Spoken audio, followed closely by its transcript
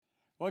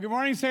Well, good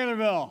morning,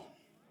 Saylorville.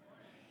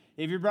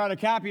 If you brought a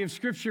copy of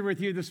Scripture with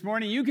you this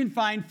morning, you can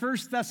find 1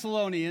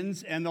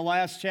 Thessalonians and the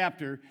last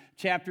chapter,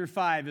 chapter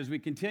 5, as we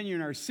continue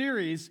in our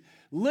series,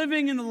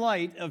 Living in the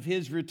Light of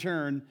His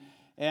Return.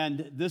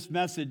 And this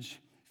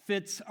message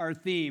fits our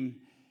theme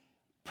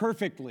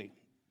perfectly.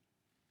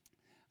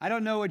 I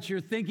don't know what you're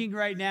thinking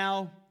right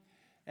now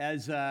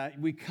as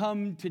we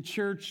come to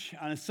church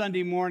on a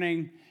Sunday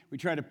morning. We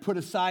try to put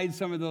aside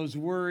some of those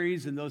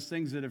worries and those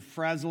things that have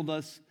frazzled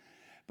us.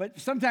 But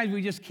sometimes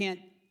we just can't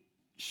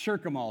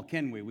shirk them all,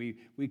 can we?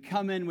 We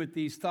come in with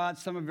these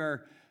thoughts. Some of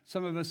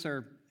us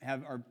are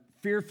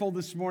fearful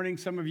this morning.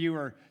 Some of you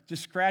are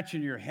just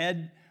scratching your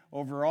head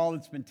over all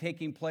that's been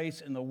taking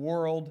place in the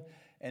world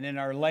and in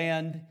our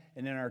land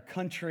and in our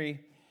country.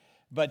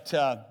 But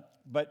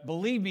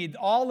believe me,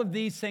 all of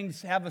these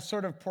things have a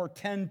sort of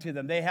portend to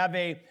them. They have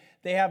an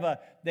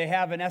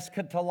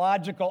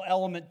eschatological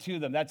element to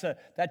them. That's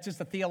just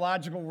a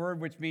theological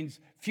word which means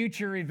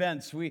future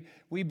events. We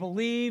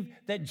believe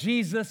that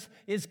Jesus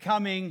is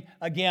coming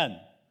again.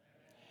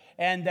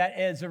 And that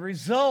as a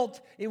result,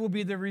 it will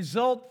be the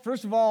result,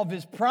 first of all, of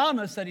his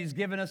promise that he's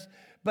given us,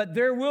 but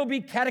there will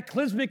be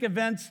cataclysmic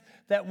events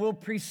that will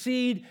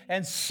precede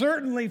and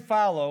certainly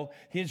follow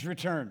his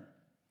return.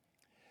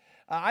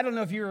 I don't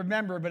know if you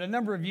remember, but a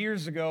number of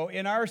years ago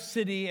in our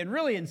city, and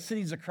really in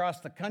cities across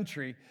the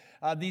country,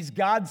 these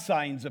God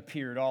signs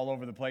appeared all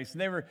over the place.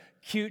 They were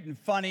cute and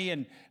funny,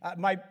 and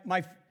my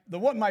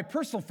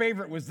personal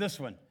favorite was this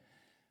one.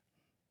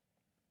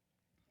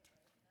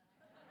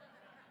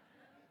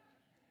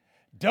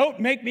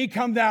 Don't make me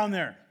come down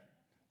there.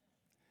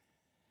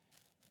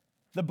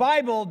 The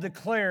Bible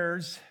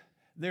declares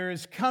there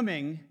is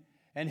coming,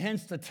 and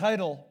hence the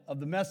title of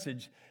the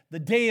message, the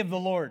day of the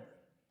Lord.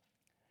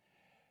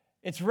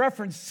 It's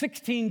referenced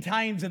 16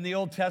 times in the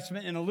Old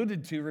Testament and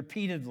alluded to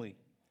repeatedly.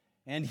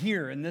 And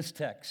here in this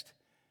text,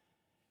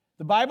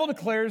 the Bible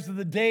declares that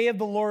the day of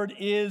the Lord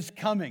is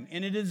coming.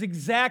 And it is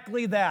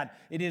exactly that.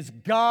 It is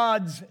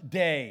God's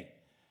day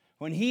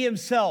when he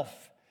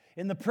himself,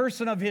 in the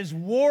person of his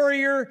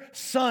warrior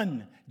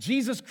son,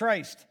 Jesus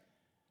Christ,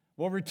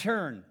 will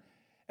return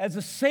as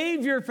a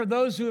savior for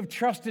those who have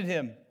trusted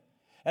him,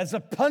 as a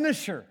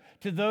punisher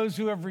to those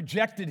who have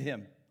rejected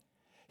him.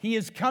 He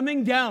is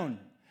coming down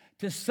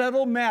to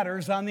settle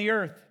matters on the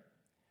earth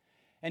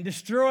and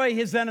destroy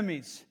his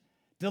enemies,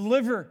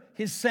 deliver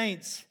his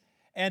saints,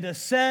 and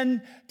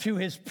ascend to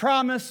his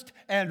promised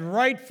and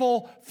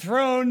rightful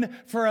throne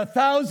for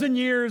 1,000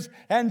 years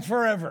and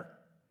forever.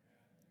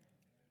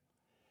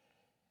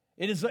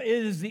 It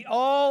is the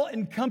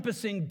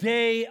all-encompassing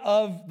day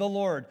of the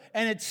Lord.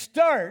 And it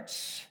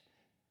starts,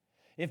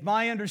 if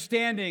my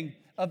understanding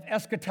of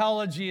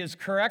eschatology is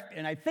correct,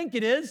 and I think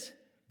it is,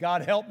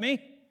 God help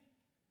me.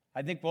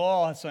 I think we'll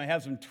all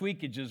have some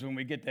tweakages when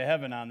we get to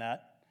heaven on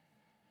that.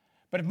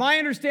 But if my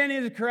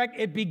understanding is correct,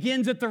 it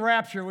begins at the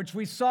rapture, which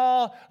we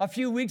saw a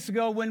few weeks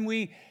ago when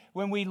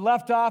we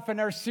left off in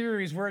our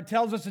series, where it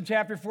tells us in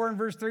chapter 4 and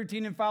verse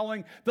 13 and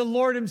following, the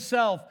Lord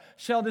himself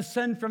shall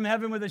descend from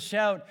heaven with a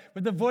shout,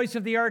 with the voice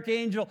of the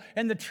archangel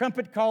and the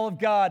trumpet call of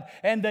God,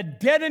 and the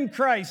dead in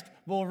Christ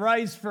will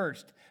rise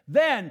first.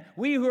 Then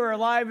we who are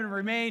alive and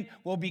remain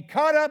will be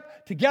caught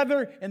up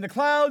together in the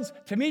clouds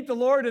to meet the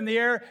Lord in the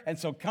air, and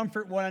so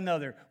comfort one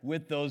another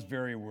with those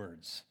very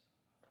words.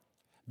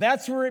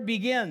 That's where it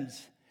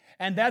begins,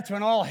 and that's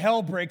when all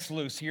hell breaks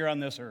loose here on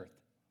this earth.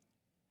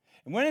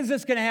 And when is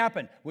this going to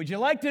happen? Would you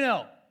like to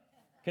know?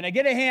 Can I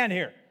get a hand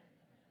here?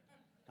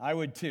 I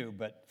would too,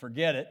 but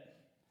forget it.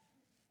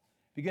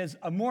 Because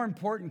a more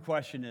important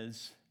question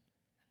is,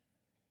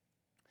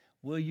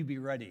 will you be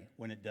ready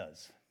when it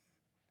does?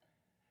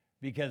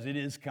 Because it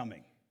is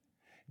coming.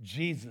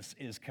 Jesus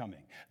is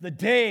coming. The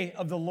day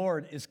of the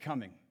Lord is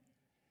coming.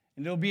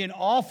 And it'll be an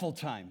awful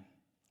time.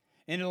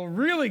 And it'll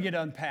really get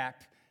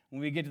unpacked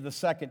when we get to the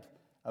second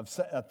of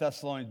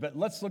Thessalonians. But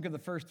let's look at the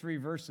first 3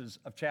 verses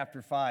of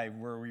chapter 5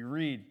 where we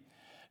read,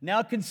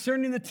 Now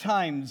concerning the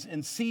times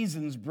and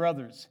seasons,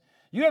 brothers,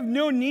 you have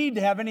no need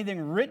to have anything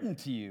written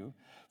to you,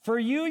 for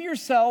you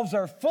yourselves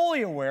are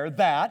fully aware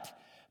that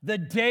the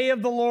day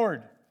of the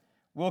Lord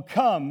will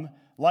come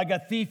like a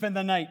thief in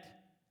the night.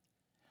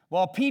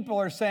 While people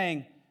are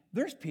saying,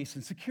 there's peace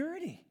and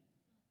security.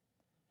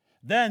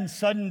 Then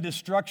sudden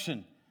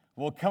destruction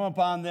will come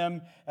upon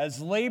them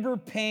as labor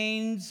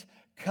pains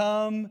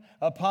come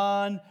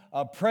upon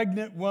a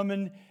pregnant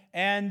woman,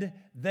 and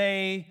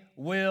they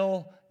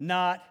will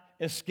not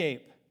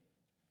escape.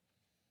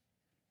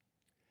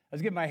 I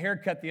was getting my hair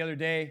cut the other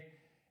day,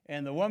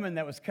 and the woman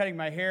that was cutting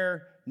my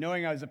hair,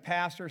 knowing I was a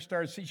pastor,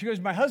 she goes,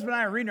 my husband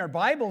and I are reading our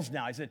Bibles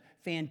now. I said,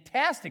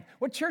 fantastic.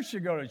 What church do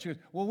you go to? She goes,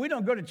 well, we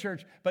don't go to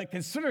church, but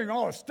considering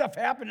all the stuff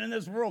happening in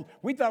this world,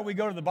 we thought we'd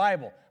go to the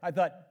Bible. I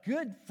thought,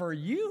 good for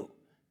you.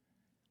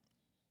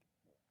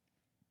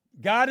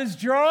 God is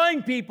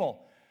drawing people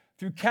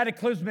through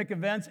cataclysmic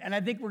events, and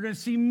I think we're going to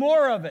see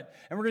more of it,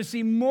 and we're going to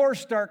see more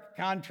stark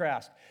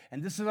contrast.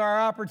 And this is our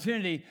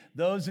opportunity,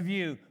 those of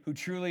you who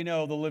truly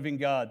know the living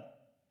God.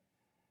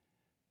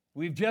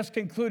 We've just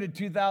concluded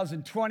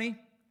 2020.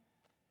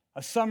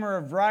 A summer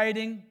of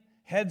rioting,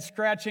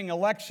 head-scratching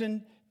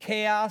election,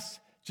 chaos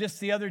just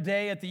the other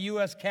day at the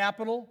U.S.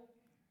 Capitol.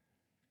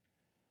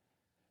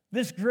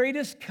 This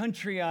greatest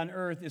country on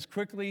earth is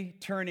quickly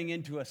turning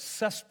into a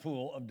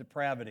cesspool of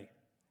depravity.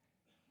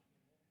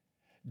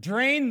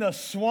 Drain the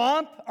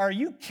swamp? Are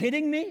you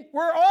kidding me?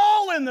 We're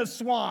all in the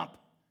swamp.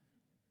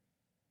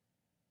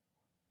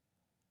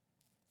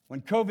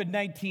 When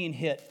COVID-19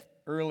 hit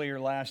earlier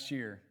last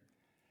year,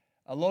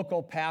 a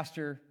local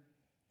pastor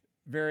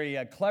very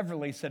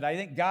cleverly said, I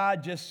think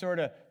God just sort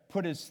of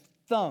put his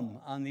thumb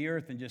on the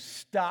earth and just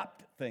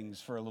stopped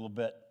things for a little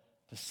bit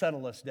to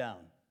settle us down.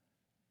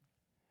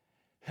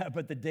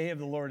 But the day of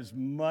the Lord is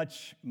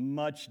much,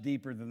 much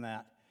deeper than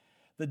that.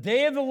 The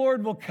day of the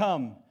Lord will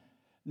come,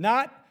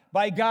 not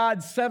by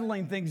God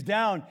settling things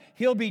down.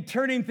 He'll be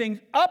turning things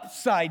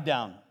upside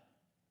down.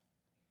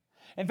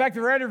 In fact,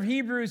 the writer of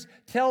Hebrews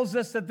tells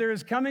us that there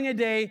is coming a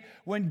day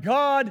when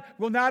God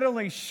will not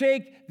only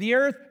shake the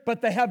earth,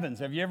 but the heavens.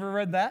 Have you ever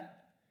read that?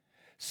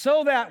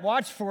 So that,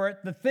 watch for it,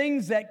 the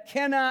things that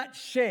cannot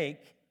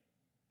shake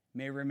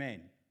may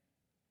remain.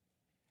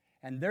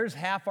 And there's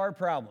half our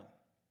problem.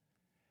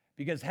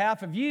 Because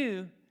half of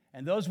you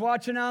and those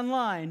watching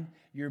online,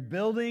 you're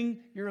building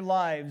your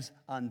lives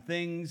on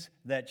things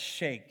that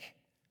shake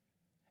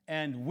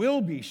and will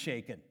be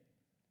shaken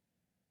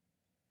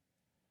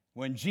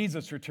when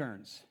Jesus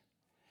returns.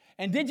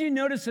 And did you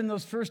notice in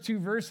those first two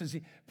verses,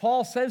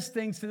 Paul says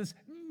things to this.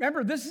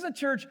 Remember, this is a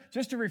church,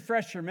 just to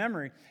refresh your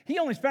memory, he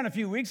only spent a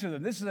few weeks with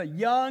them. This is a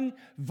young,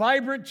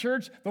 vibrant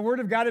church. The Word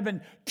of God had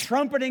been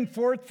trumpeting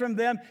forth from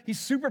them. He's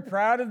super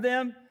proud of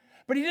them.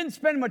 But he didn't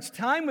spend much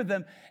time with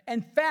them.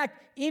 In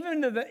fact,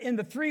 even in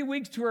the 3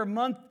 weeks to a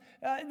month,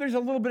 there's a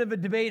little bit of a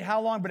debate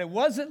how long, but it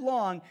wasn't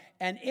long.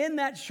 And in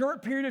that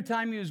short period of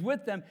time he was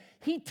with them,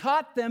 he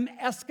taught them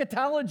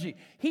eschatology.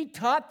 He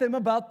taught them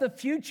about the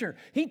future.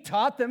 He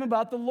taught them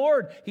about the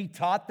Lord. He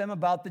taught them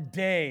about the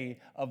day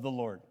of the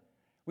Lord.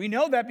 We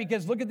know that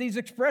because look at these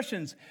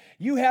expressions.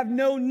 You have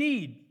no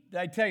need,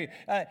 I tell you.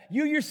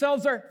 You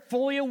yourselves are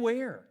fully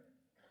aware.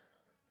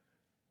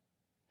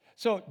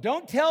 So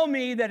don't tell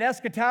me that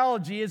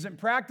eschatology isn't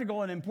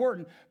practical and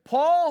important.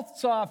 Paul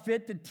saw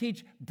fit to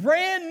teach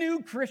brand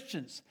new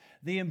Christians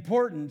the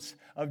importance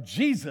of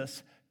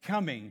Jesus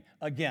coming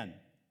again.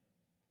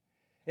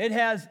 It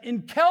has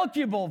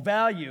incalculable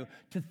value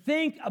to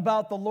think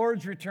about the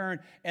Lord's return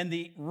and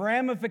the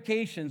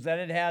ramifications that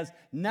it has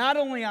not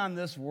only on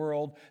this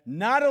world,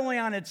 not only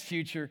on its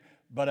future,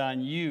 but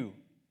on you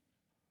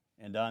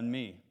and on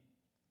me.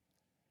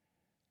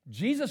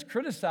 Jesus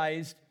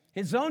criticized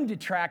his own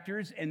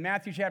detractors in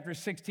Matthew chapter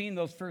 16,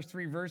 those first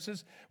 3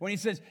 verses, when he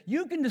says,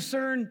 you can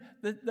discern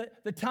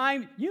the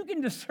time, you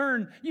can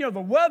discern, the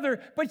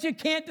weather, but you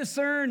can't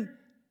discern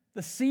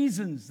the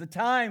seasons, the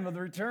time of the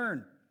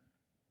return.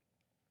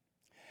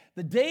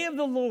 The day of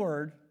the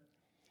Lord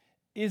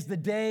is the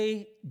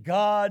day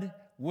God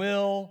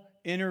will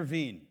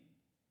intervene.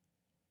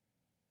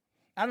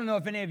 I don't know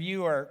if any of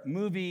you are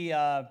movie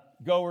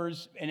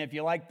goers, and if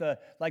you like the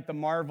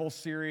Marvel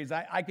series,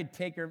 I could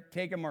take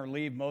them or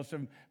leave most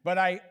of them.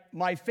 But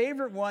my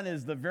favorite one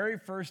is the very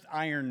first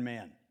Iron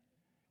Man.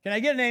 Can I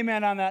get an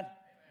amen on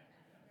that?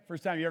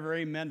 First time you ever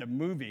amened a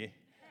movie,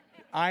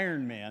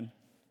 Iron Man.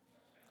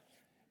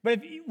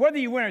 But whether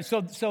you win or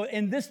so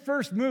in this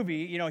first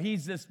movie,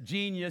 he's this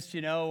genius,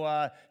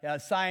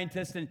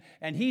 scientist,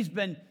 and he's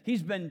been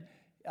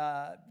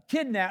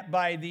kidnapped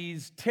by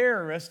these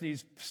terrorists.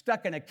 He's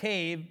stuck in a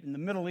cave in the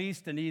Middle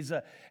East, and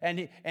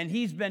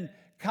he's been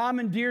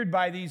commandeered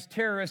by these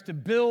terrorists to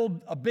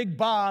build a big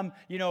bomb.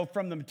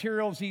 From the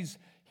materials his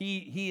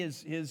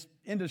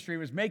industry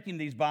was making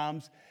these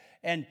bombs,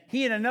 and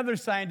he and another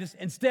scientist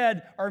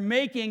instead are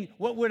making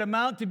what would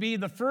amount to be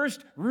the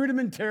first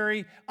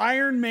rudimentary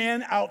Iron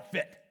Man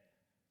outfit.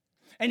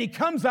 And he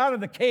comes out of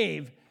the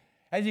cave.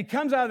 As he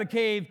comes out of the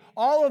cave,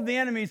 all of the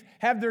enemies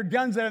have their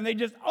guns at him. They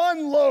just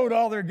unload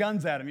all their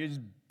guns at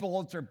him.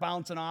 Bullets are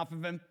bouncing off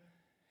of him.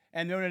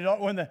 And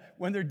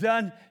when they're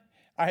done,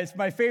 it's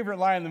my favorite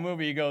line in the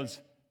movie. He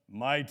goes,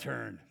 "My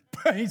turn."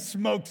 He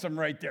smokes them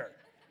right there.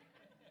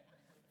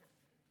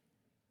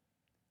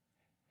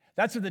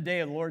 That's what the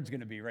day of the Lord's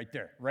going to be, right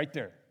there, right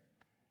there.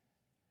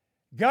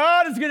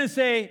 God is going to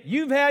say,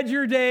 you've had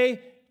your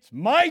day. It's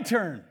my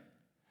turn.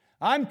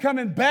 I'm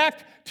coming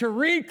back to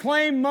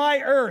reclaim my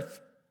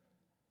earth.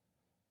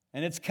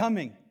 And it's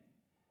coming.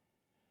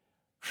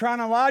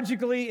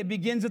 Chronologically, it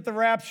begins at the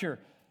rapture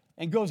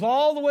and goes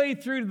all the way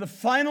through to the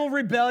final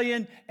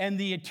rebellion and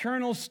the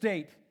eternal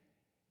state.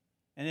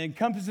 And it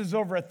encompasses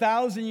over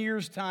 1,000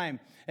 years'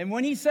 time. And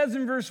when he says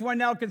in verse 1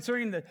 now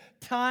concerning the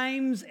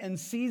times and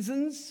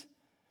seasons,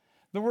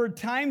 the word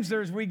times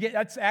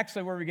that's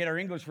actually where we get our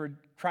English word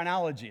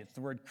chronology. It's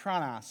the word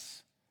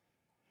chronos.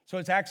 So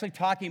it's actually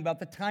talking about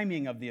the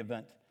timing of the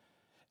event.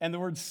 And the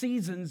word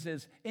seasons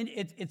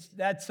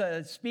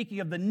that's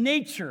speaking of the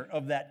nature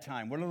of that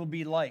time, what it'll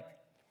be like.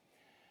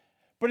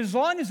 But as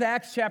long as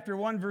Acts chapter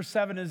 1, verse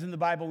 7 is in the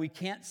Bible, we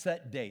can't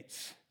set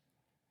dates.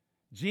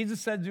 Jesus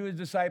said to his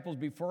disciples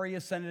before he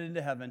ascended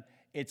into heaven,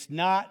 it's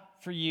not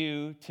for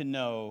you to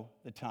know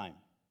the time.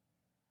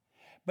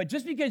 But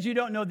just because you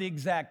don't know the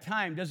exact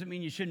time doesn't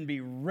mean you shouldn't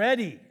be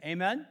ready.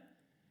 Amen?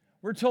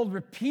 We're told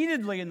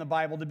repeatedly in the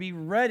Bible to be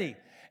ready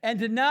and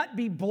to not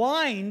be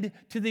blind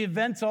to the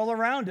events all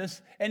around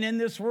us and in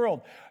this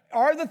world.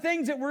 Are the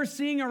things that we're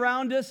seeing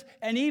around us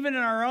and even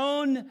in our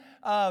own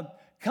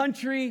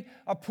country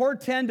a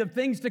portend of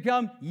things to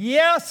come?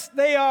 Yes,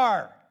 they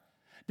are.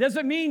 Does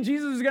it mean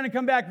Jesus is going to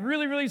come back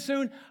really, really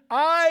soon?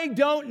 I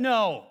don't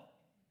know.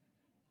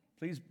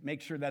 Please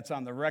make sure that's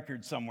on the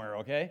record somewhere,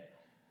 okay?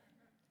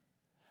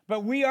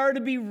 But we are to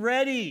be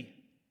ready.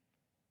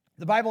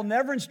 The Bible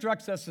never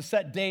instructs us to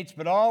set dates,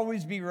 but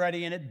always be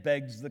ready, and it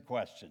begs the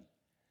question,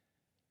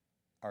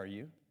 are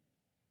you?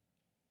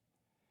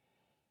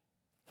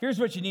 Here's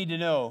what you need to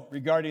know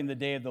regarding the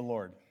day of the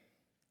Lord.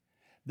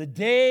 The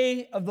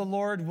day of the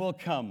Lord will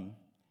come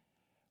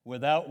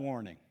without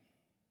warning.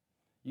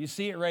 You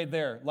see it right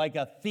there, like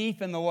a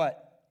thief in the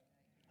what?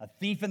 A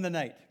thief in the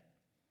night.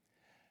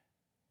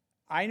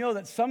 I know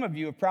that some of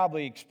you have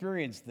probably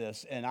experienced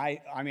this, and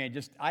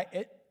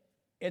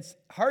it's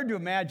hard to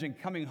imagine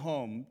coming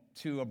home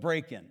to a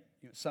break-in,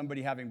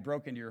 somebody having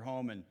broken into your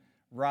home and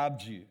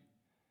robbed you.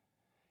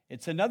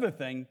 It's another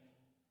thing,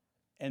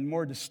 and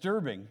more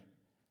disturbing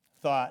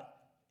thought,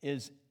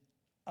 is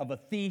of a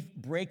thief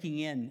breaking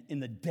in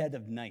the dead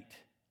of night.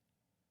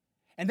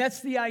 And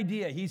that's the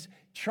idea. He's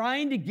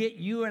trying to get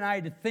you and I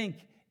to think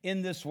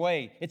in this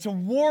way. It's a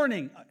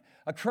warning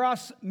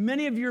across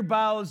many of your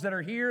bows that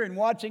are here and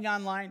watching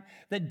online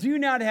that do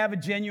not have a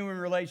genuine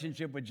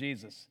relationship with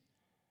Jesus.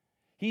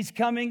 He's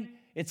coming.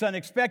 It's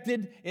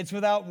unexpected. It's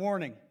without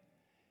warning.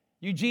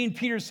 Eugene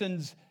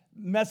Peterson's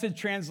Message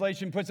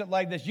translation puts it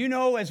like this: you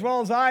know as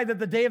well as I that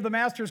the day of the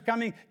Master is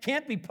coming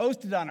can't be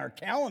posted on our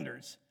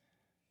calendars.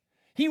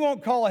 He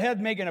won't call ahead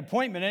and make an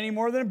appointment any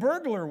more than a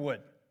burglar would.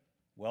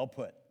 Well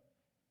put.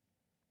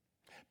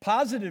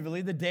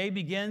 Positively, the day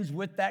begins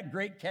with that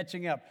great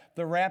catching up,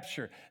 the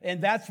rapture.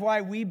 And that's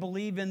why we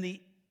believe in the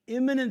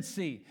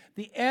imminency,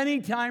 the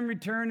anytime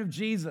return of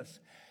Jesus.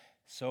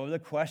 So the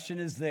question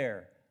is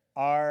there,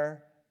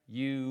 are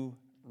you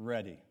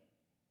ready?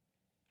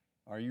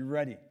 Are you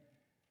ready?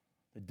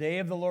 The day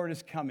of the Lord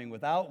is coming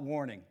without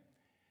warning.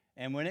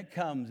 And when it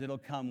comes, it'll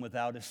come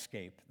without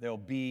escape. There'll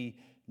be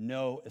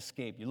no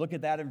escape. You look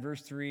at that in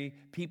verse 3,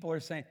 people are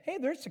saying, hey,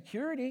 there's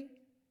security.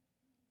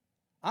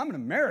 I'm an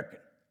American.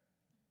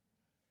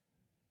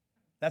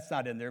 That's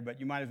not in there, but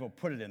you might as well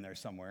put it in there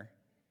somewhere.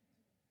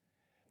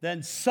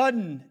 Then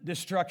sudden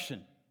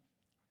destruction.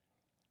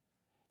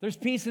 There's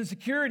peace and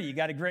security. You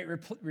got a great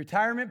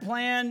retirement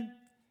plan.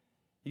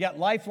 You got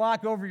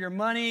LifeLock over your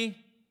money.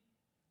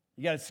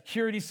 You got a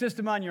security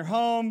system on your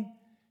home.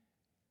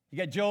 You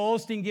got Joel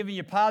Osteen giving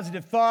you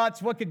positive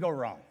thoughts. What could go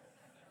wrong?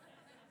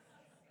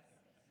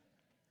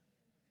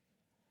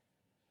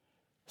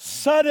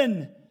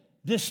 Sudden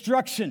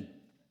destruction.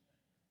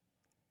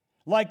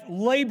 Like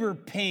labor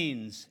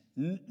pains.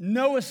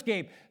 No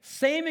escape.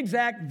 Same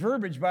exact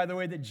verbiage, by the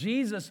way, that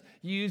Jesus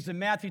used in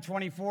Matthew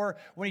 24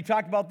 when he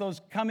talked about those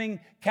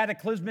coming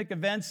cataclysmic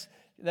events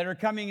that are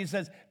coming. He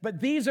says, but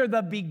these are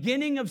the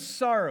beginning of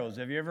sorrows.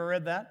 Have you ever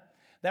read that?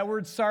 That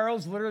word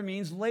sorrows literally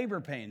means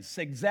labor pains. It's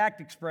the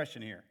exact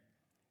expression here.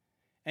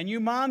 And you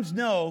moms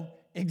know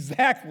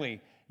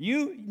exactly.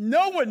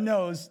 No one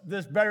knows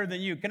this better than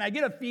you. Can I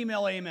get a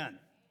female amen?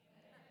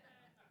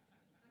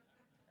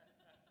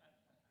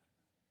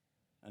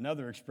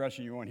 Another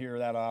expression you won't hear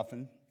that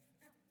often.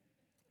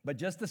 But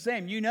just the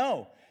same, you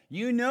know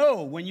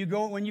when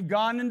you've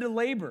gone into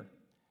labor.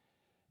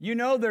 You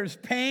know there's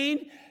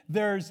pain,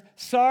 there's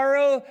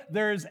sorrow,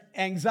 there's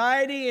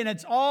anxiety, and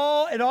it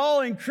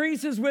all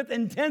increases with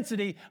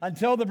intensity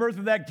until the birth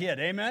of that kid.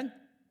 Amen?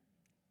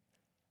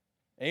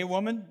 Hey,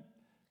 woman?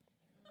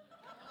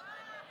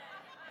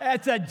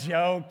 That's a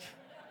joke.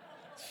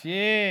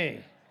 Gee.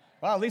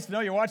 Well, at least I know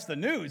you watch the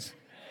news.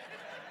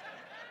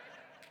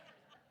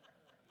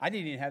 I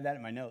didn't even have that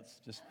in my notes.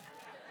 Just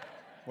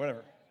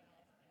whatever.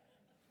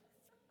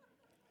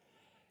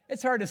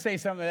 It's hard to say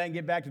something like that and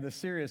get back to the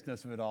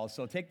seriousness of it all,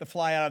 so take the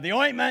fly out of the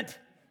ointment.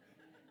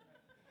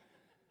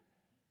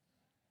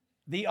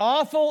 The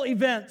awful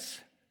events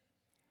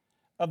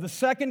of the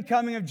second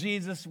coming of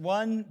Jesus,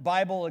 one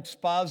Bible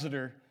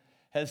expositor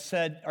has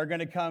said, are going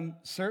to come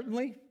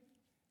certainly,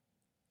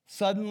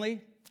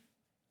 suddenly,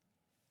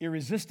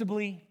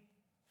 irresistibly,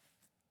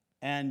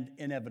 and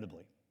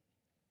inevitably.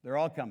 They're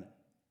all coming.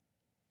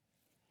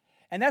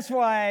 And that's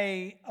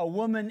why a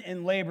woman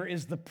in labor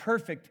is the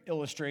perfect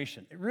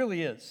illustration. It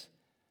really is.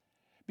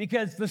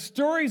 Because the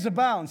stories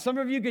abound. Some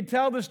of you could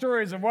tell the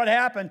stories of what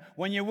happened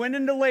when you went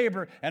into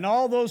labor and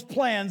all those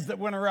plans that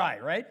went awry,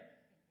 right?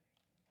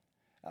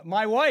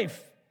 My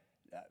wife,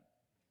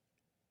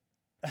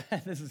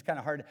 this is kind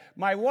of hard.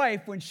 My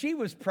wife, when she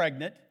was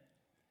pregnant,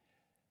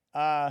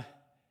 not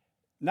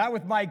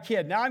with my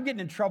kid. Now I'm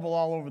getting in trouble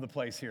all over the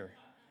place here.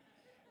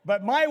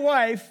 But my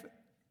wife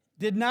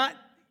did not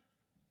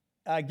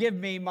give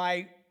me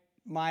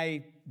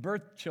my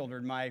birth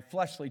children, my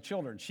fleshly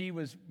children. She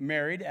was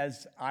married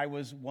as I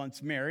was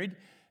once married,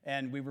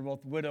 and we were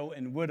both widow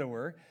and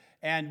widower.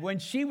 And when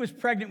she was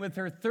pregnant with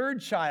her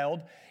third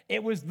child,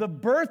 it was the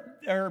birth,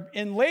 or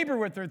in labor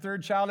with her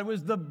third child, it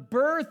was the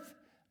birth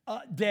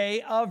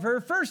day of her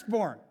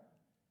firstborn.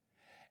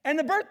 And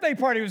the birthday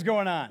party was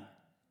going on.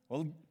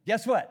 Well,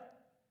 guess what?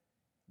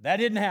 That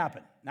didn't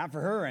happen. Not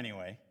for her,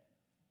 anyway.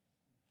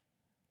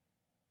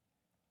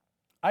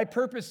 I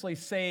purposely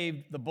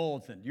saved the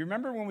bulletin. Do you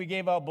remember when we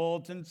gave out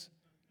bulletins?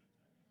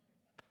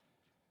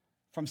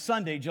 From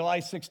Sunday, July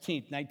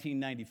 16th,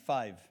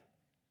 1995.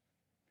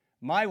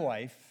 My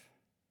wife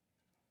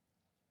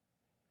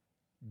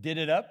did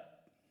it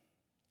up.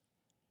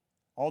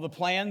 All the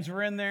plans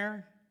were in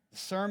there, the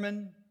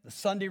sermon, the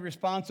Sunday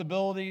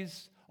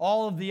responsibilities,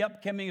 all of the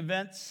upcoming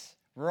events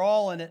were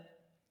all in it.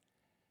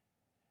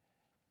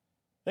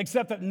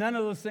 Except that none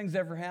of those things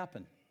ever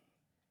happened.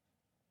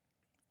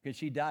 Because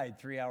she died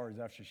 3 hours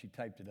after she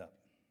typed it up.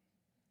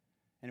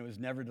 And it was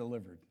never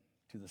delivered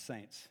to the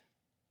saints.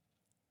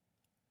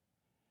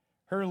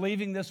 Her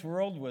leaving this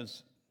world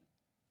was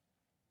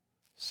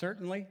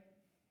certainly, it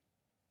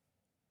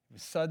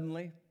was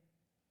suddenly,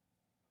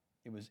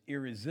 it was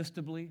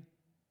irresistibly,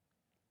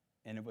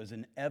 and it was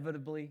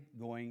inevitably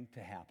going to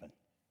happen.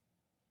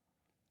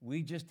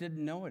 We just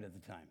didn't know it at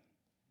the time.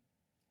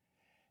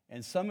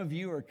 And some of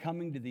you are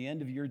coming to the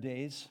end of your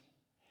days,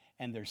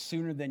 and they're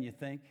sooner than you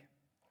think,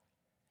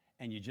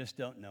 and you just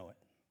don't know it.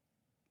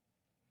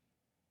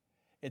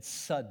 It's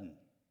sudden.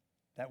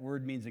 That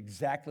word means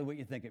exactly what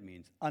you think it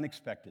means,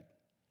 unexpected.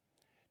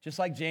 Just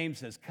like James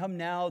says, come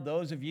now,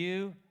 those of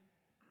you,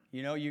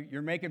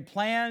 you're making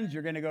plans,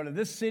 you're going to go to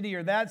this city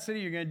or that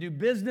city, you're going to do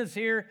business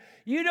here.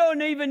 You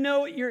don't even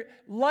know what your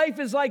life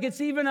is like. It's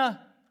a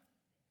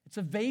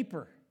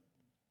vapor.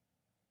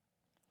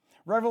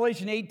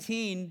 Revelation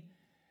 18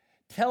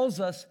 tells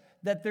us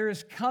that there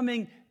is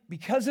coming,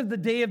 because of the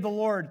day of the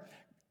Lord,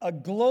 a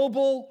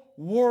global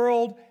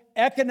world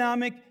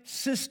economic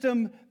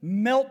system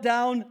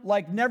meltdown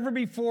like never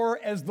before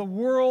as the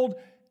world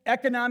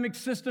economic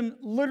system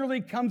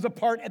literally comes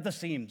apart at the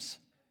seams.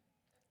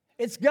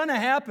 It's going to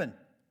happen.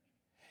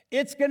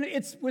 It's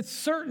with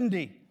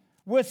certainty,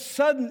 it's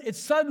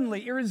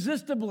suddenly,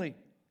 irresistibly,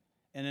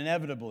 and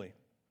inevitably.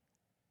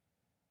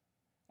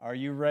 Are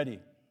you ready?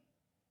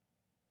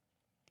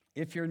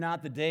 If you're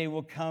not, the day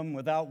will come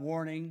without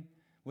warning,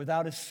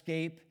 without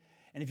escape.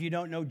 And if you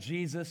don't know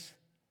Jesus,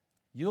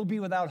 you'll be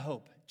without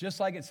hope. Just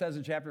like it says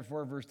in chapter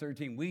 4, verse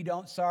 13. We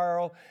don't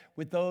sorrow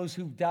with those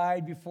who've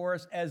died before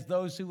us as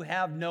those who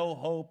have no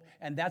hope.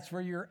 And that's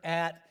where you're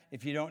at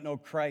if you don't know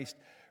Christ.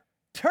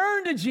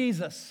 Turn to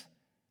Jesus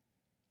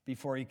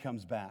before he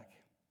comes back.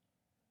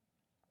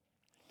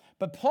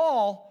 But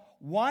Paul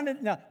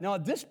wanted, now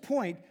at this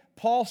point,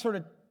 Paul sort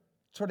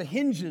of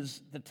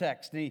hinges the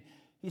text. He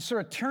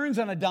sort of turns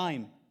on a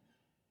dime.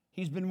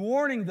 He's been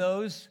warning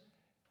those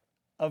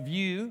of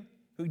you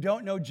who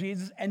don't know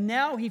Jesus, and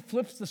now he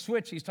flips the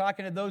switch. He's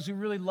talking to those who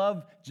really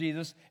love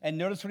Jesus, and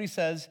notice what he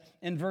says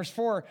in verse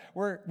 4,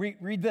 where we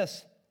read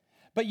this.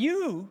 But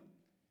you,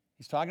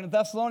 he's talking to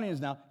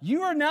Thessalonians now,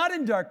 you are not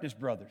in darkness,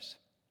 brothers,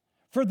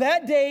 for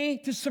that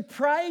day to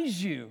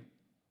surprise you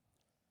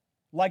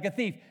like a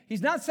thief.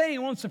 He's not saying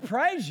it won't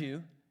surprise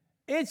you.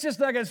 It's just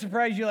not going to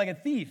surprise you like a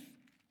thief.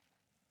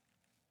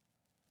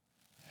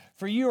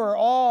 For you are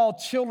all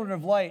children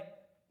of light,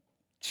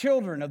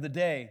 children of the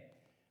day.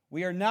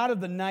 We are not of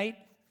the night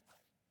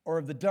or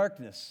of the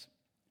darkness.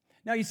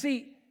 Now, you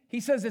see,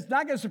 he says it's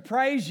not going to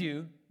surprise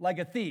you like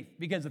a thief,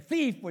 because a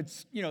thief would,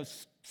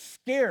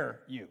 scare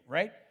you,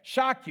 right?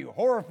 Shock you,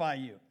 horrify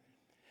you.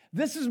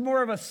 This is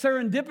more of a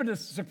serendipitous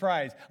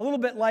surprise. A little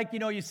bit like,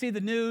 you see the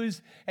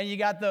news and you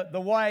got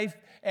the wife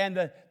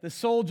and the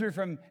soldier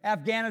from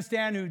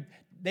Afghanistan who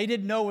they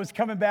didn't know was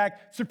coming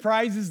back,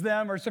 surprises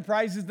them or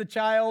surprises the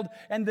child.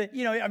 And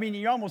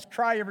you almost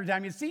cry every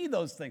time you see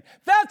those things.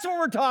 That's what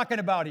we're talking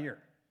about here.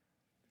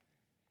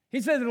 He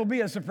says it'll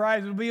be a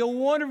surprise. It'll be a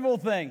wonderful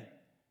thing.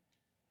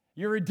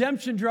 Your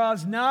redemption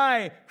draws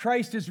nigh.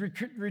 Christ is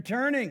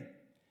returning.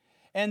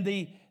 And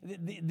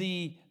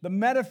the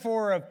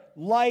metaphor of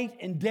light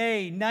and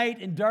day, night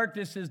and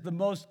darkness is the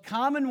most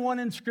common one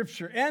in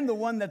Scripture and the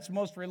one that's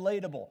most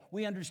relatable.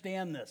 We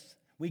understand this.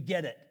 We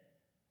get it.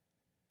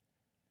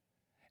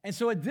 And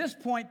so at this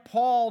point,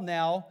 Paul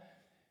now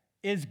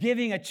is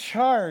giving a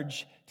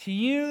charge to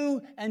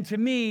you and to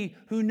me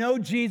who know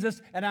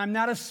Jesus, and I'm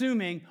not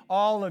assuming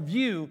all of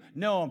you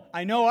know him.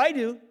 I know I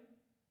do.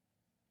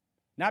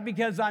 Not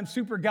because I'm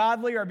super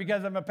godly or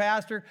because I'm a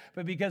pastor,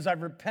 but because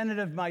I've repented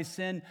of my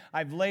sin.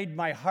 I've laid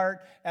my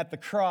heart at the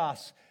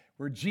cross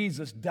where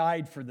Jesus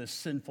died for this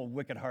sinful,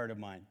 wicked heart of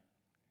mine.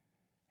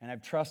 And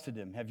I've trusted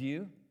him. Have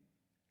you?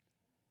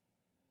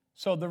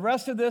 So the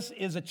rest of this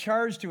is a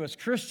charge to us.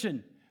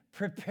 Christian,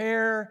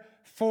 prepare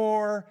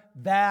for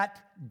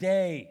that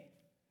day.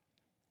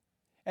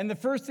 And the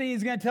first thing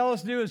he's going to tell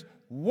us to do is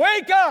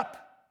wake up.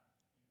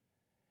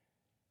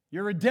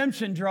 Your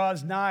redemption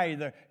draws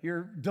nigh.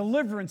 Your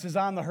deliverance is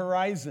on the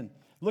horizon.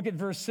 Look at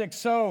verse 6.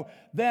 So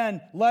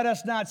then let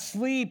us not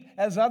sleep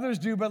as others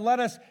do, but let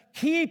us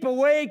keep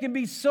awake and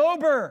be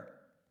sober.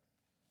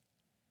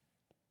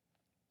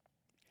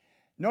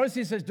 Notice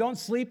he says, don't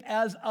sleep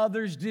as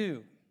others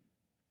do.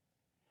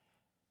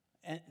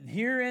 And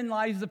herein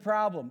lies the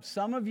problem.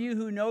 Some of you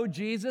who know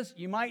Jesus,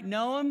 you might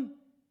know him,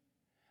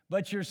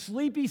 but you're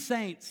sleepy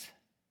saints.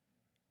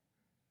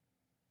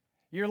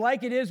 You're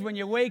like it is when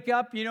you wake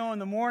up, in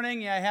the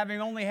morning,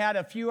 having only had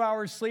a few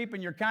hours sleep,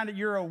 and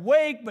you're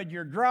awake, but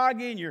you're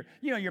groggy, and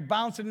you're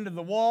bouncing into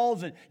the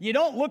walls, and you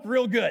don't look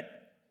real good.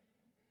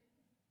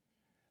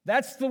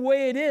 That's the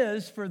way it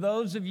is for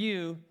those of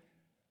you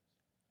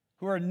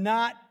who are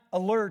not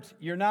alert.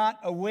 You're not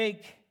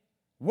awake.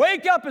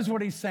 Wake up is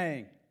what he's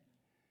saying.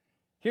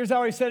 Here's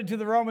how he said it to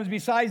the Romans.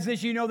 Besides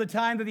this, you know the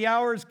time that the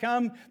hour has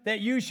come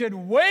that you should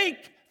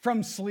wake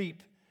from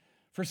sleep.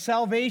 For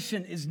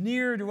salvation is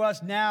nearer to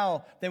us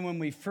now than when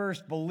we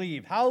first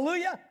believed.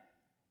 Hallelujah.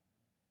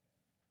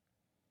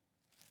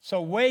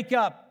 So wake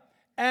up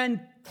and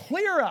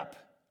clear up.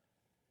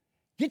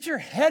 Get your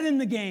head in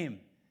the game.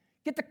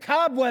 Get the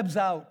cobwebs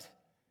out.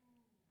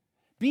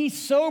 Be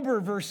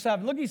sober, verse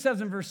 7. Look what he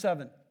says in verse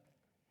 7.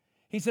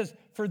 He says,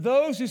 for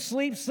those who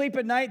sleep, sleep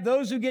at night.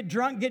 Those who get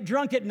drunk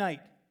at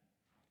night.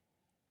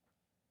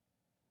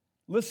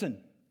 Listen.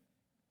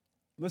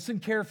 Listen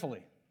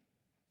carefully.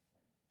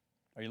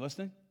 Are you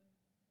listening?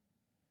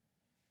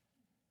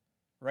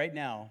 Right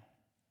now,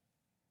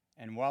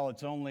 and while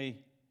it's only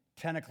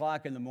 10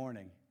 o'clock in the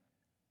morning,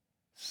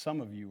 some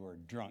of you are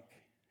drunk,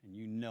 and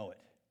you know it.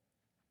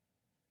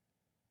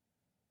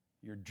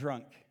 You're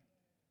drunk.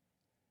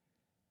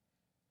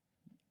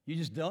 You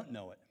just don't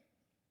know it.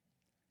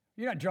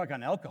 You're not drunk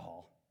on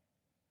alcohol.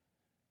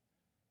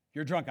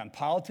 You're drunk on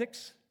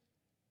politics.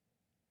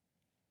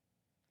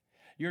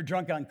 You're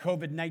drunk on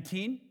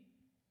COVID-19.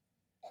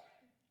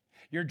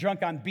 You're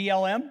drunk on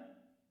BLM.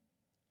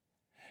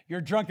 You're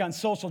drunk on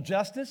social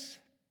justice.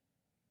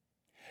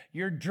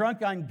 You're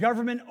drunk on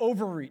government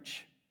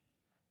overreach.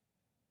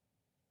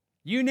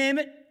 You name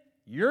it,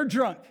 you're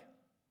drunk.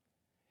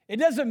 It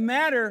doesn't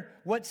matter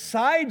what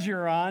side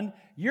you're on,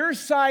 you're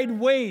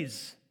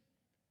sideways.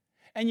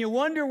 And you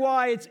wonder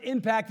why it's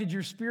impacted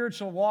your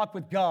spiritual walk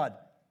with God.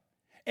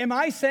 Am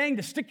I saying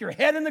to stick your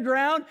head in the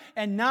ground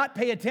and not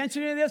pay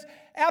attention to this?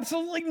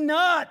 Absolutely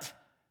not.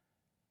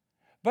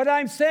 But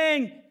I'm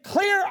saying,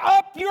 clear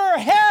up your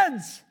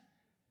heads.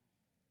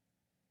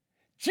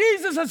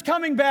 Jesus is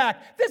coming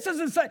back. This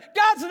isn't,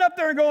 God's not up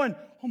there and going,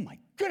 oh my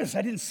goodness,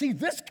 I didn't see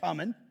this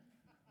coming.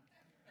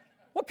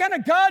 What kind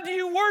of God do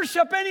you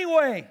worship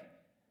anyway?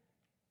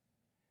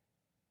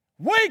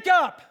 Wake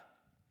up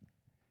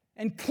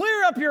and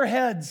clear up your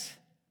heads.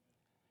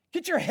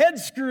 Get your head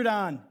screwed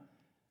on.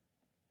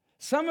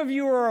 Some of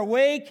you are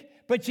awake,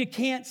 but you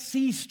can't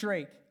see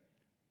straight.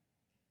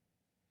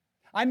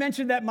 I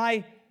mentioned that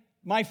my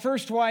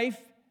first wife,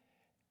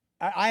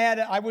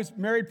 I was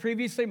married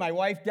previously. My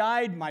wife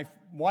died. My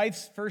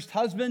wife's first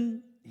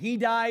husband, he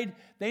died.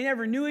 They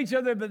never knew each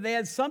other, but they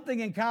had something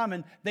in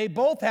common. They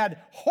both had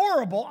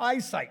horrible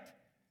eyesight.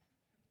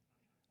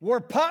 Wore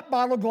pop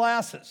bottle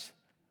glasses.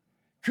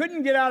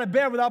 Couldn't get out of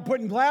bed without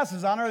putting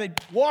glasses on, or they'd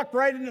walk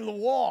right into the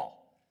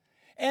wall.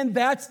 And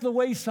that's the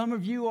way some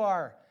of you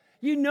are.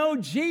 You know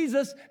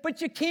Jesus,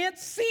 but you can't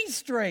see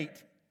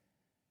straight.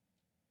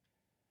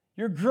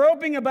 You're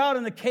groping about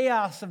in the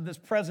chaos of this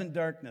present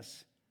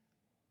darkness.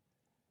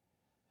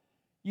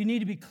 You need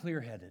to be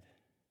clear-headed.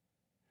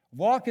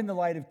 Walk in the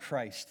light of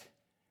Christ.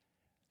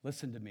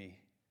 Listen to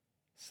me,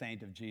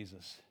 saint of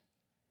Jesus.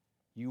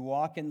 You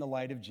walk in the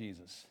light of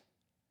Jesus,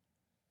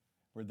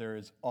 where there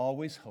is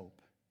always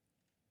hope,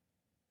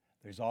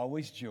 there's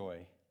always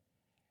joy,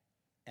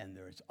 and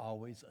there is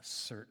always a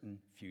certain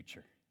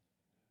future.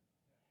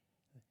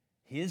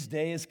 His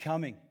day is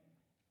coming.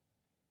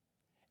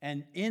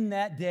 And in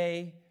that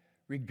day,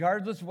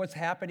 regardless of what's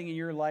happening in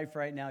your life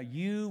right now,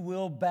 you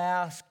will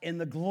bask in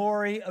the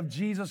glory of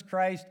Jesus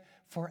Christ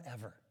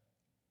forever.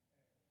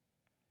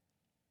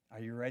 Are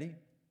you ready?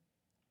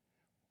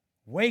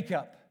 Wake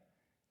up,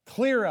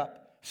 clear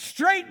up,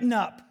 straighten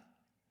up,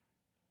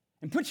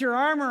 and put your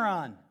armor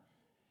on.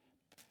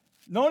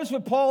 Notice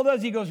what Paul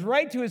does. He goes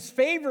right to his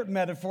favorite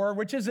metaphor,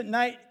 which isn't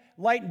night,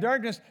 light, and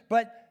darkness,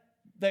 but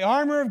the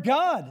armor of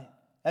God.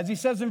 As he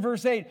says in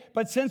verse 8,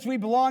 but since we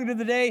belong to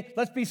the day,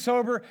 let's be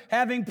sober,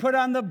 having put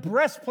on the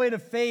breastplate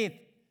of faith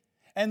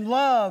and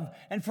love,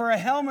 and for a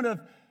helmet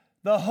of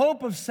the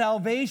hope of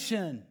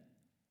salvation.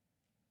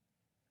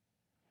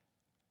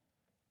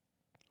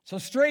 So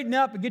straighten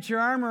up and get your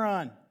armor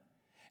on.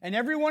 And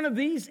every one of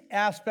these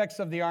aspects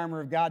of the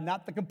armor of God,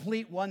 not the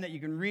complete one that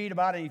you can read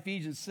about in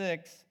Ephesians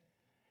 6,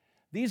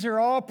 these are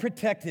all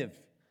protective.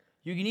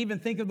 You can even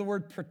think of the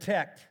word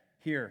protect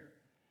here.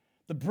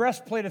 The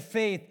breastplate of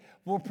faith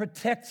will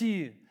protect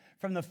you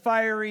from the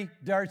fiery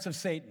darts of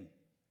Satan.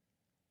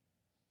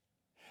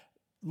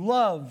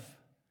 Love,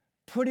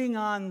 putting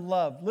on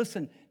love.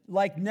 Listen,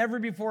 like never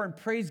before, and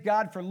praise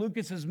God for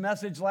Lucas's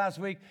message last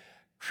week,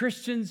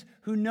 Christians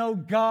who know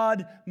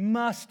God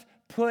must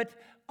put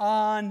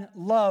on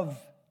love.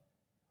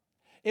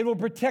 It will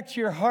protect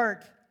your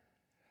heart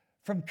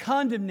from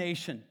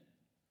condemnation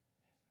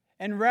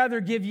and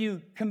rather give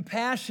you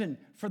compassion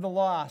for the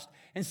lost.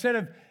 Instead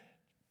of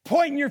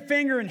pointing your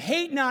finger and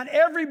hating on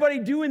everybody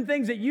doing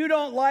things that you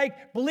don't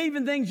like,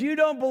 believing things you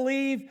don't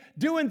believe,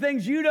 doing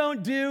things you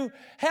don't do.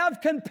 Have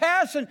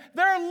compassion.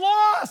 They're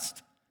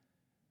lost.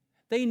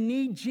 They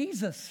need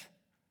Jesus.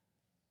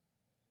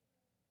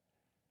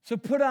 So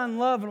put on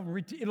love.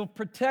 It'll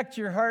protect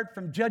your heart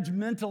from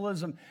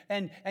judgmentalism.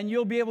 And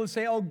you'll be able to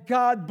say, oh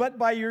God, but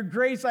by your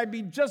grace, I'd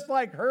be just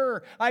like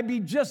her. I'd be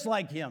just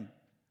like him.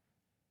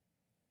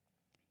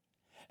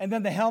 And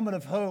then the helmet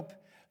of hope.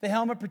 The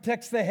helmet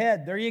protects the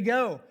head. There you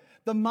go.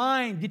 The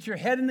mind, get your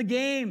head in the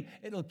game.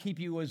 It'll keep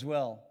you as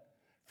well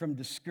from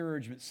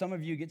discouragement. Some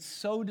of you get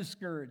so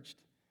discouraged.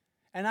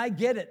 And I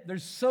get it.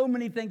 There's so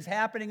many things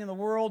happening in the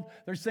world.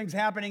 There's things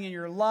happening in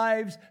your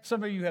lives.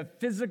 Some of you have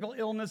physical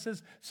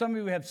illnesses. Some of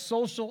you have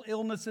social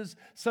illnesses.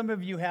 Some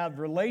of you have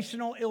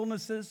relational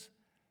illnesses.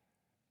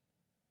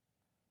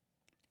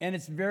 And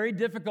it's very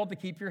difficult to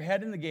keep your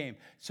head in the game.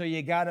 So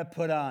you got to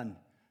put on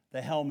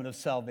the helmet of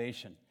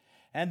salvation.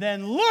 And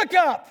then look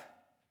up.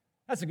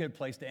 That's a good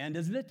place to end,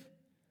 isn't it?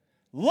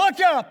 Look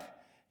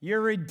up.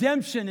 Your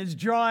redemption is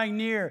drawing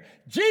near.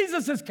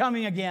 Jesus is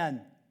coming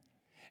again.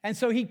 And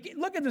so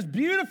look at this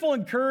beautiful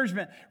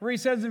encouragement where he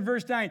says in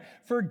verse 9,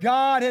 for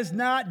God has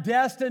not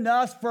destined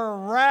us for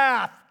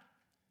wrath,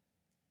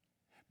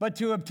 but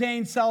to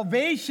obtain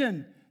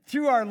salvation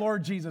through our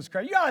Lord Jesus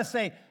Christ. You ought to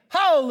say,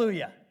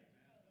 hallelujah.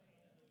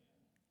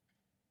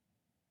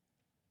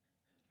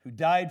 Who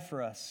died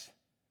for us,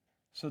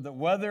 so that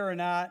whether or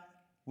not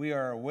we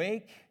are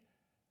awake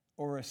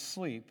or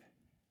asleep,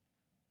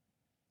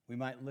 we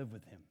might live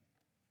with him.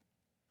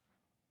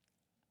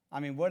 I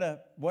mean, what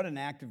an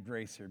act of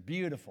grace here.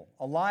 Beautiful.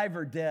 Alive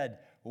or dead,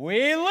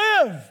 we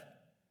live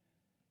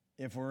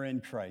if we're in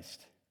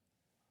Christ.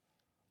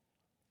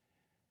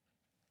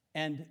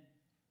 And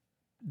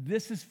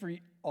this is for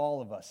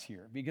all of us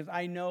here, because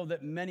I know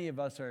that many of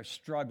us are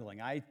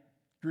struggling. I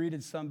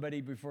greeted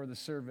somebody before the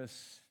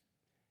service,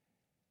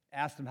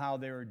 asked them how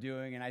they were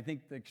doing, and I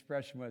think the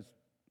expression was,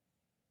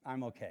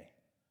 I'm okay.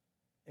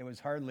 It was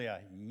hardly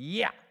a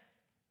yeah.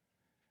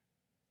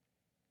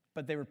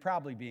 But they were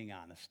probably being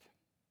honest.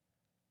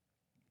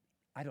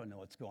 I don't know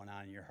what's going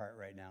on in your heart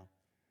right now.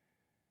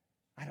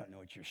 I don't know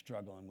what you're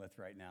struggling with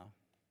right now.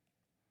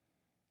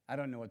 I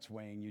don't know what's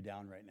weighing you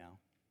down right now.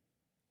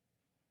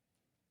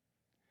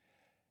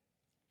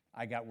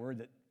 I got word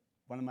that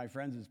one of my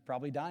friends is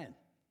probably dying.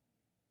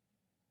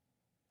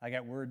 I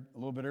got word a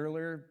little bit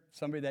earlier,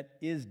 somebody that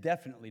is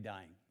definitely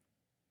dying.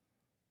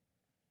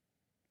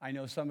 I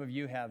know some of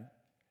you have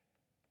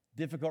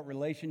difficult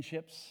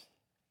relationships.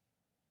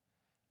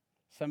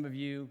 Some of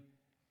you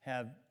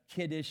have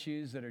kid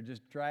issues that are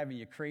just driving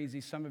you crazy.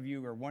 Some of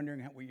you are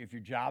wondering if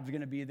your job's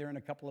going to be there in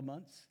a couple of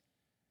months.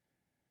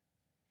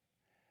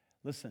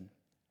 Listen,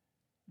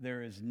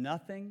 there is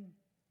nothing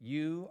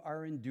you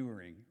are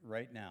enduring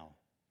right now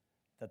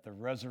that the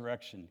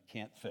resurrection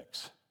can't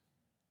fix.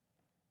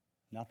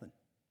 Nothing.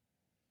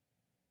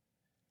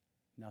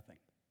 Nothing.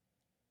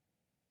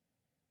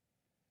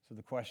 So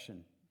the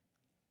question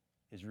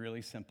is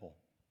really simple.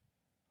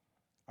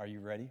 Are you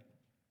ready?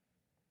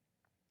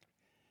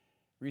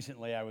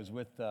 Recently, I was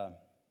with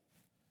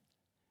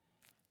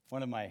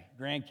one of my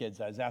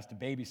grandkids. I was asked to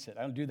babysit.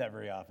 I don't do that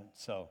very often.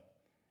 So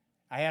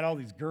I had all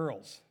these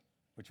girls,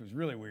 which was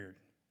really weird.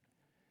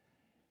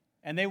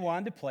 And they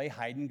wanted to play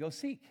hide and go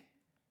seek.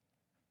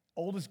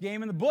 Oldest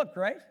game in the book,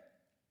 right?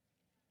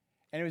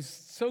 And it was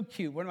so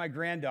cute. One of my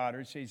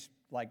granddaughters, she's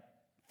like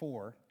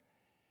 4.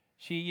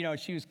 She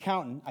was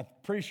counting. I'm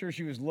pretty sure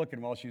she was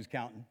looking while she was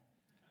counting.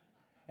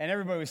 And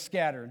everybody was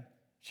scattered.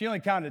 She only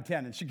counted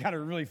 10, and she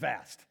counted really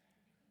fast.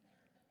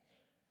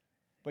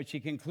 But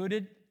she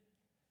concluded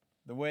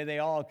the way they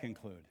all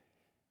conclude.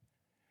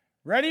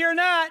 Ready or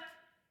not,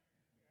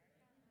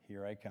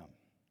 here I come.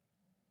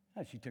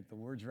 Oh, she took the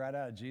words right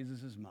out of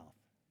Jesus' mouth.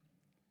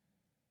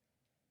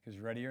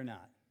 Because ready or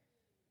not,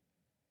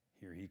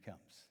 here he comes.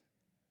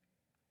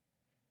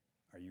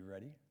 Are you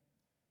ready?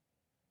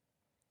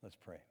 Let's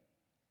pray.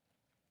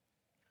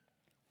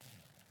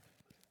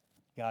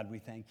 God, we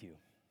thank you.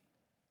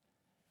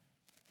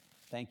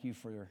 Thank you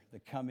for the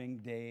coming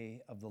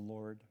day of the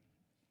Lord.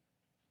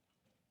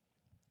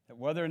 That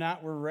whether or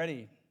not we're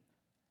ready,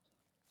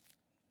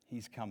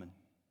 he's coming.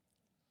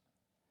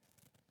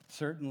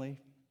 Certainly,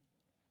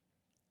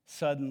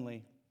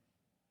 suddenly,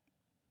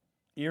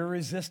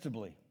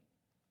 irresistibly,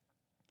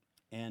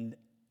 and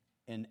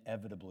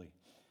inevitably.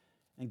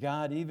 And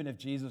God, even if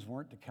Jesus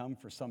weren't to come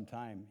for some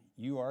time,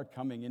 you are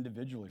coming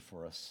individually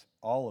for us,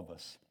 all of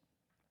us.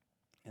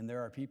 And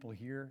there are people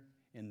here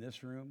in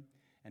this room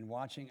and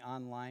watching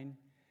online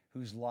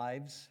whose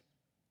lives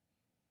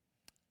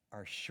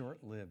are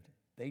short-lived.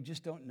 They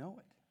just don't know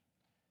it.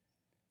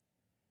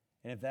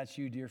 And if that's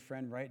you, dear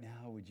friend, right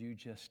now, would you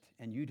just,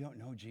 and you don't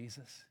know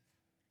Jesus,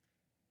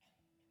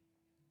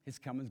 his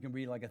coming's going to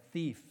be like a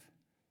thief,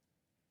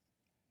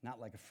 not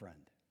like a friend.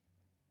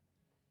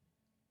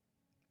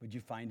 Would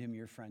you find him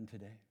your friend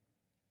today?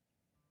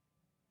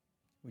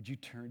 Would you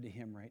turn to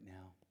him right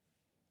now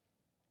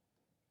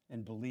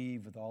and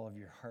believe with all of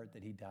your heart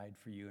that he died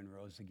for you and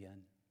rose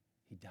again?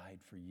 He died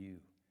for you.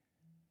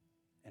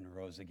 and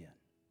rose again.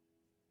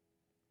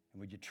 And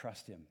would you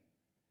trust him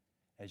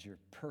as your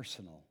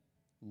personal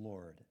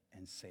Lord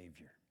and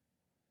Savior?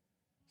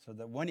 So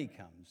that when he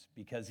comes,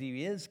 because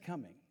he is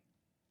coming,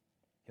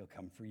 he'll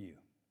come for you.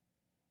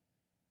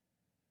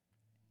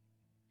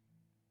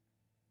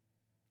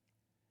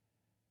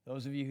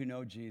 Those of you who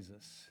know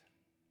Jesus,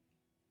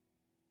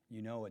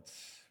 you know it's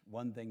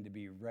one thing to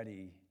be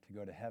ready to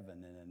go to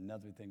heaven and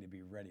another thing to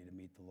be ready to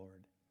meet the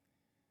Lord.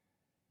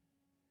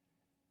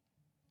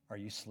 Are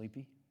you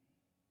sleepy?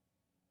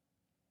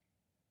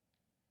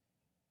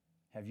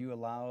 Have you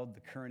allowed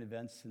the current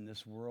events in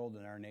this world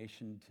and our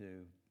nation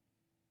to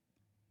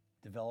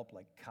develop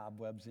like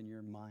cobwebs in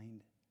your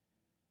mind?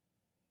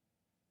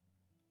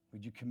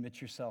 Would you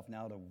commit yourself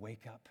now to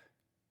wake up,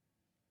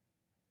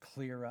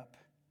 clear up,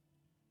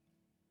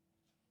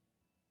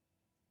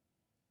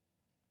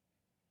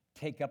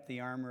 take up the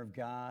armor of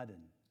God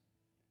and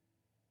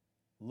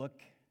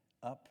look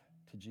up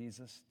to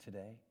Jesus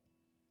today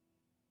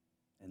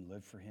and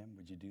live for him?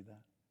 Would you do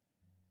that?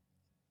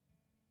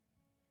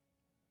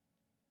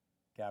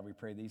 God, we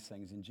pray these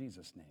things in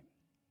Jesus' name.